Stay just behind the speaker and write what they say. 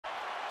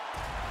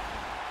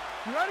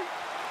You ready?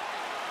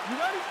 You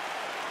ready?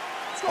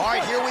 All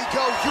right, here we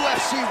go.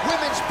 UFC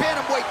Women's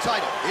Bantamweight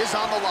title is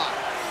on the line.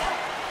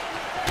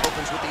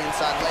 Opens with the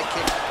inside leg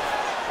kick.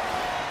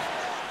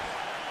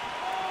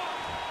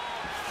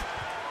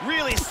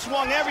 Really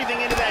swung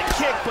everything into that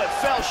kick, but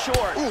fell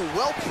short. Ooh,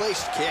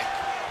 well-placed kick.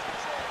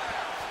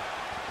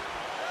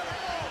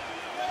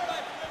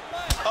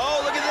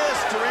 Oh, look at this.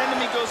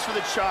 Durandamy goes for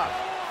the chop.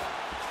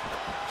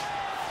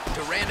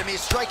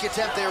 Durandamy's strike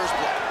attempt there is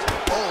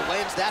blocked. Oh,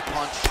 lands that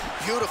punch.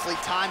 Beautifully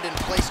timed and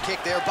placed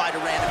kick there by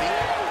Durandamy.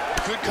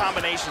 Good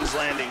combinations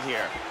landing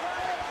here.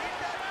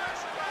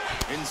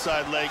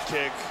 Inside leg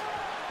kick.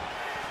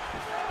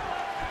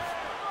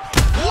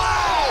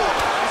 Wow!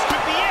 This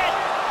could be it.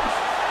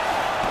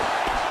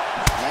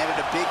 Landed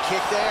a big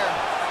kick there.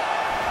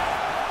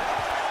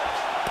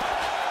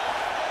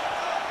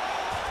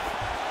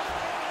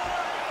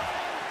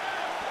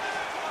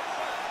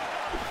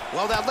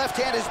 Well, that left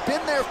hand has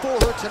been there for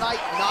her tonight,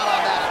 not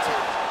on that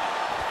attempt.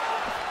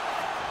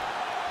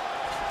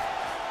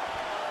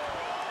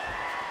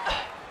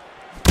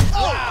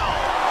 Wow!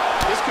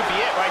 This could be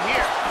it right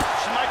here.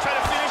 She might try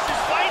to finish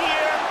this fight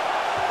here.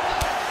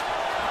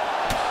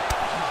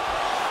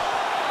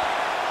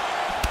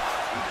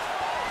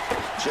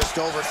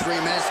 Just over 3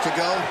 minutes to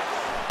go.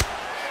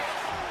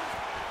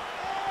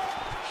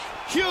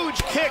 Huge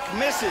kick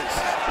misses.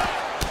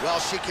 Well,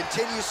 she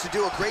continues to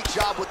do a great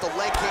job with the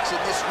leg kicks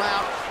in this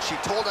round. She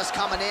told us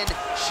coming in,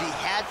 she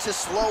had to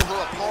slow her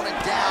opponent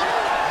down,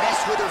 mess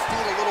with her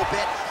feet a little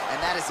bit,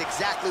 and that is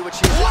exactly what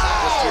she has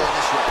accomplished here in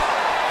this round.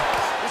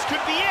 This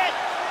could be it.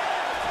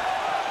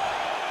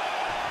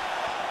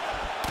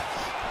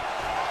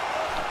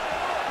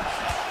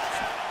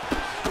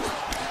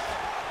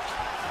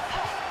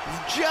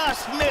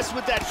 Just missed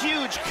with that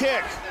huge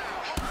kick.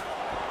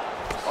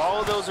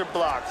 All of those are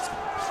blocked.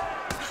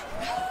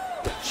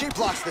 She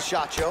blocks the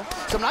shot, Joe.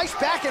 Some nice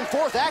back and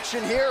forth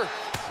action here.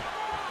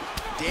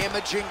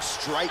 Damaging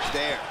strike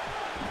there.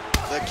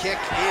 The kick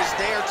is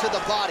there to the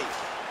body.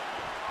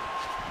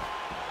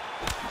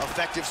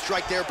 Effective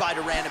strike there by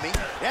Durandamy.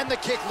 And the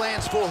kick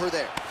lands for her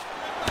there.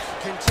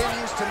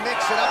 Continues to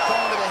mix it up,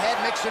 going to the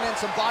head, mixing in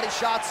some body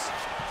shots.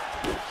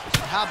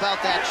 How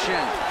about that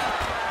shin?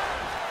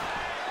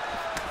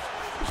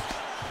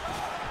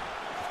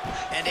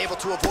 And able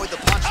to avoid the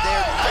punch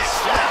there. Nice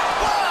shot.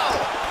 Whoa!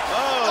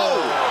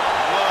 Oh!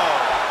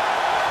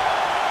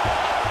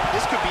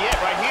 This could be it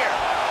right here.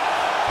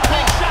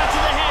 Big shot to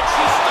the head.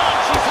 She's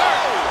stunned. She's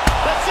hurt.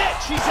 That's it.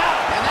 She's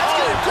out. And that's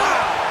gonna do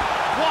it.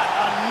 What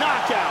a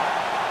knockout.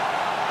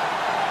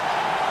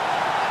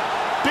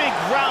 Big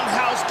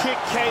roundhouse kick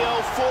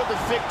KO for the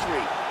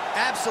victory.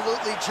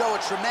 Absolutely, Joe, a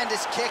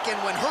tremendous kick, and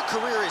when her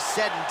career is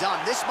said and done,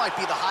 this might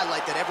be the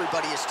highlight that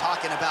everybody is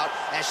talking about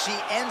as she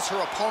ends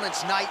her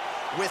opponent's night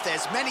with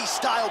as many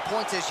style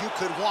points as you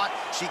could want.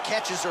 She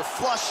catches her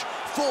flush,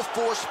 full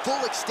force,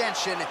 full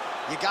extension.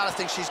 You gotta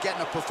think she's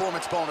getting a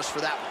performance bonus for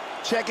that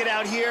one. Check it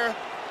out here.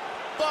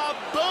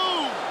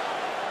 Ba-boom!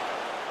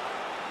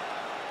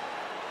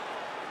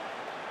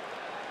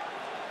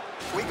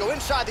 We go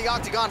inside the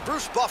octagon.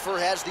 Bruce Buffer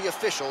has the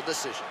official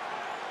decision.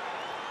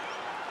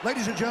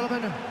 Ladies and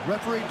gentlemen,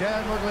 referee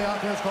Dan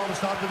Murgliata has called a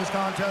stop to this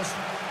contest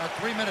at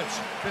 3 minutes,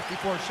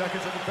 54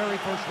 seconds of the very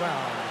first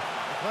round.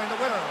 Declaring the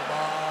winner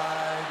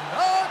by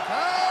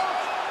knockout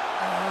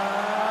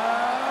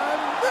and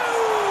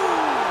new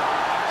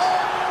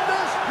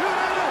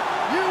undisputed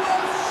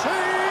UFC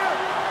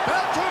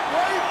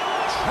Bantamweight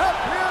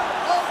Champion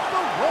of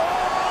the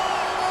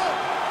World,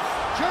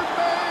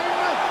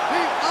 Jermaine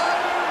the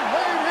Iron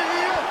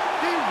Lady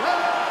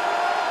Durandamy.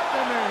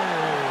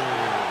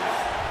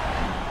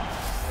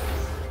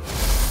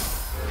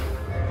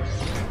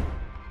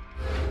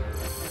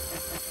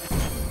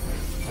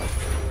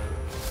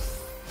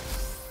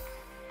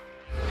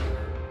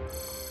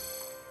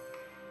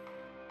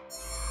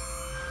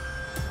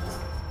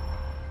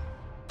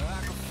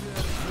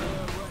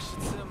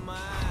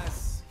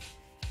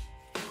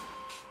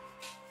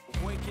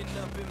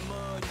 Up in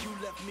mud, you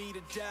left me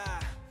to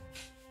die.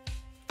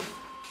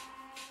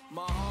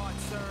 My heart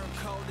turned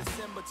cold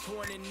December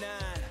 29.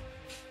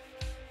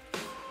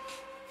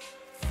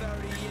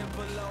 30 and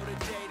below the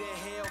day that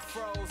hell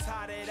froze.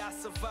 How did I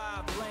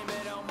survive? Blame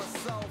it on my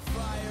soul.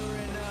 Fire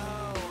in the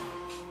hole.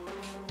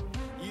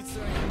 You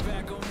turn your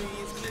back on me,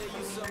 it's clear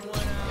you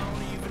someone I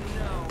don't even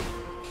know.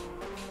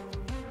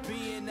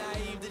 Being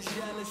naive, the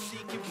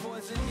jealousy can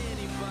poison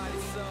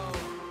anybody's soul.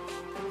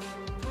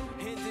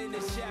 Ending the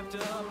chapter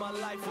of my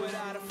life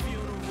without a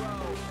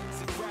funeral.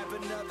 So grab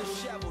another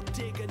shovel,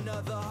 dig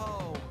another hole.